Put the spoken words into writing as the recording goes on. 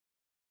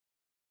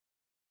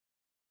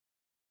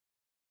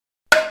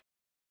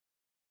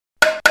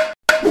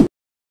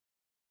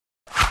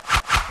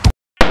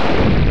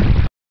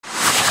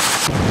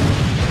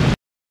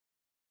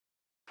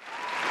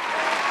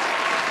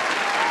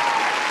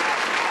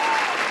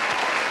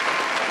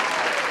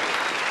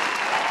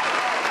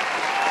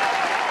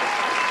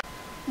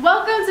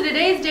to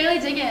today's Daily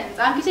Diggins.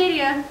 I'm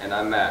Katadia. And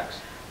I'm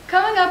Max.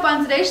 Coming up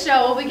on today's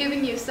show, we'll be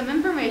giving you some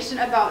information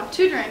about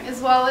tutoring,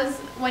 as well as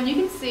when you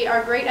can see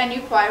our great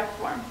NU choir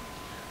perform.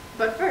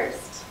 But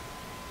first,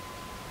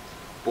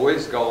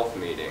 Boys Golf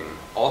Meeting.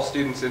 All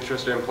students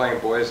interested in playing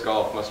boys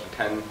golf must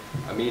attend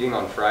a meeting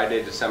on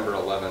Friday, December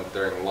 11th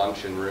during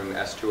lunch in room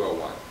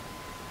S201.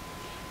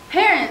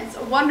 Parents,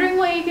 wondering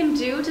what you can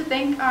do to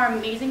thank our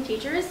amazing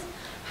teachers?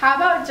 How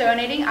about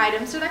donating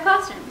items to their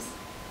classrooms?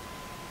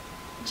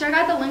 Check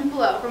out the link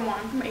below for more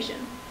information.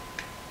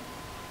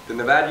 The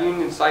Nevada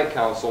Union Site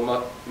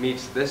Council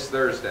meets this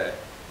Thursday,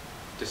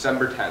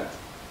 December 10th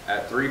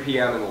at 3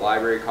 p.m. in the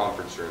library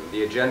conference room.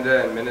 The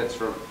agenda and minutes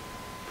from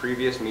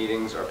previous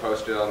meetings are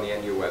posted on the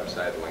NU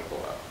website, link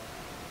below.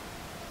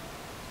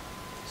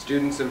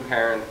 Students and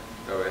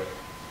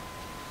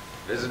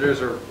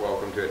visitors are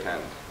welcome to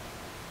attend.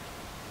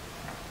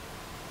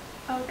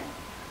 Okay.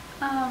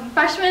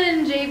 Freshman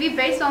and JV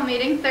baseball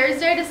meeting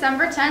Thursday,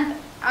 December 10th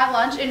at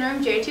lunch in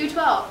room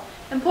J212.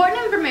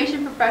 Important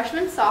information for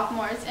freshmen and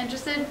sophomores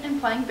interested in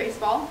playing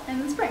baseball in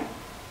the spring.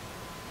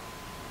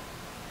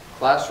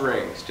 Class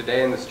rings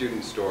today in the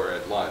student store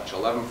at lunch,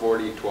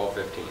 11:40,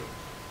 12:15.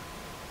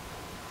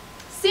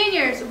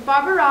 Seniors,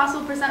 Barbara Ross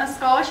will present a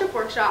scholarship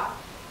workshop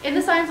in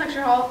the Science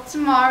Lecture Hall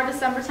tomorrow,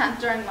 December 10th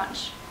during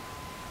lunch.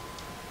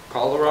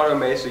 Colorado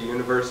Mesa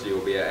University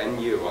will be at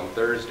NU on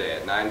Thursday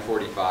at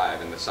 9:45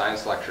 in the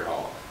Science Lecture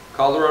Hall.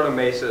 Colorado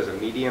Mesa is a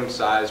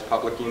medium-sized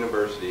public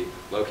university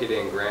located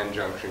in Grand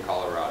Junction,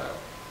 Colorado.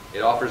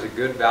 It offers a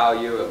good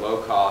value at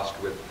low cost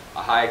with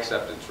a high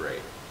acceptance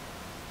rate.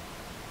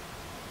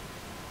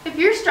 If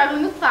you're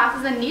struggling with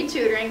classes and need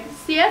tutoring,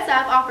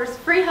 CSF offers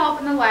free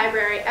help in the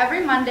library every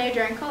Monday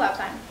during call-out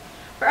time.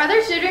 For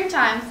other tutoring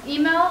times,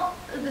 email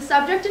the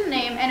subject and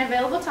name and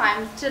available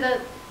times to the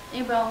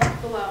email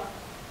below.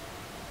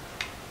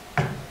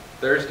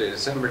 Thursday,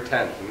 December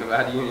 10th, the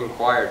Nevada Union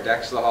Choir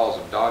decks the halls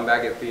of Don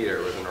Baggett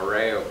Theater with an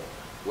array of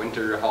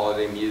winter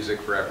holiday music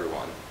for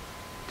everyone.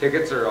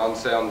 Tickets are on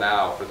sale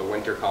now for the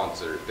winter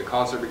concert. The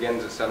concert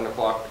begins at 7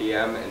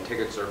 p.m. and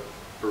tickets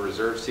for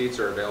reserved seats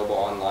are available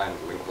online,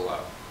 link below.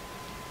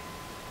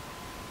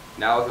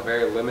 Now with a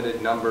very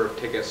limited number of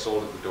tickets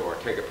sold at the door.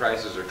 Ticket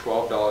prices are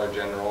 $12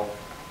 general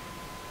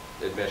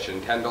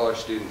admission, $10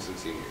 students and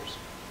seniors.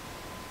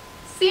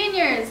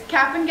 Seniors,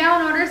 cap and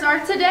gown orders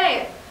are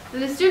today.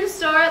 The student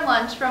store at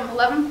lunch from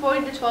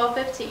 11:40 to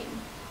 12:15.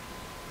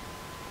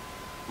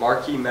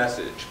 Marquee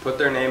message. Put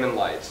their name in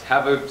lights.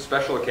 Have a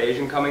special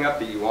occasion coming up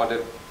that you want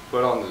to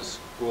put on the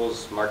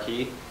school's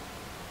marquee?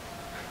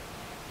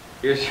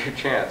 Here's your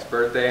chance.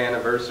 Birthday,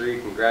 anniversary,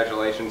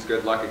 congratulations,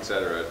 good luck,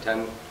 etc.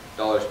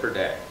 $10 per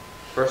day.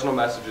 Personal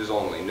messages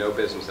only. No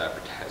business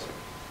advertising.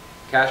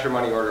 Cash or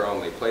money order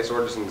only. Place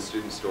orders in the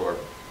student store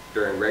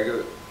during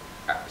regular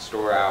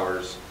store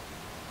hours.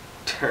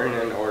 Turn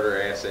in order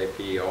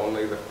ASAP.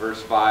 Only the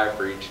first 5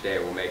 for each day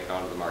will make it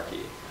onto the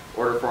marquee.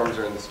 Order forms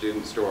are in the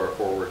student store,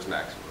 4 words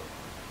maximum.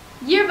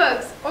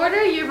 Yearbooks. Order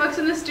yearbooks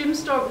in the student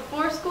store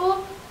before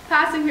school,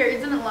 passing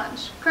periods, and at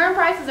lunch. Current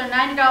prices are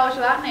 $90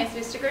 without an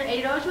ASB sticker and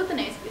 $80 with an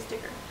ASB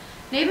sticker.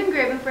 Name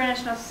engraving for an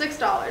additional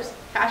 $6.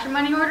 Cash or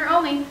money order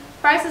only.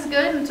 Price is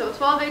good until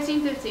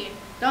 12/18/15.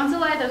 Don't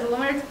delay, there's a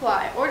limited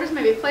supply. Orders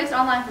may be placed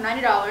online for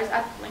 $90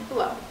 at the link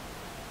below.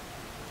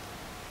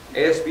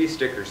 ASB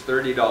stickers,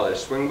 $30.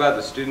 Swing by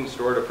the student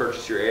store to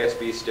purchase your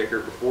ASB sticker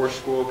before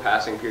school,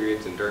 passing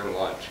periods, and during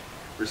lunch.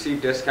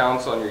 Receive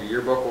discounts on your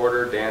yearbook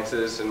order,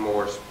 dances, and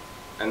more,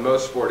 and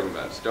most sporting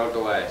events. Don't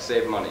delay.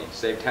 Save money.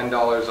 Save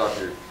 $10 off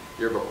your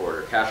yearbook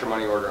order. Cash or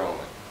money order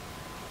only.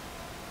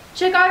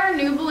 Check out our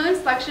new balloon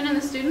selection in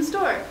the student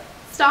store.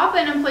 Stop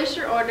in and place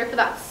your order for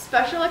that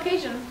special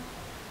occasion.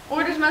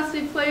 Orders must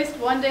be placed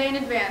 1 day in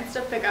advance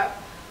to pick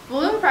up.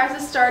 Balloon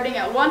prices starting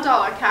at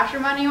 $1. Cash or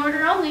money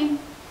order only.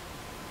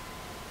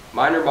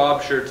 Minor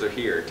Bob shirts are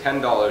here,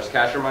 $10,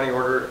 cash or money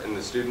order in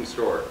the student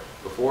store,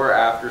 before or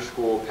after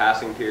school,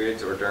 passing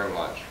periods, or during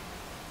lunch.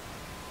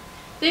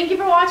 Thank you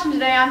for watching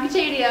today. I'm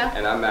Katadia.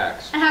 And I'm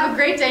Max. And have a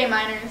great day,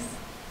 Miners.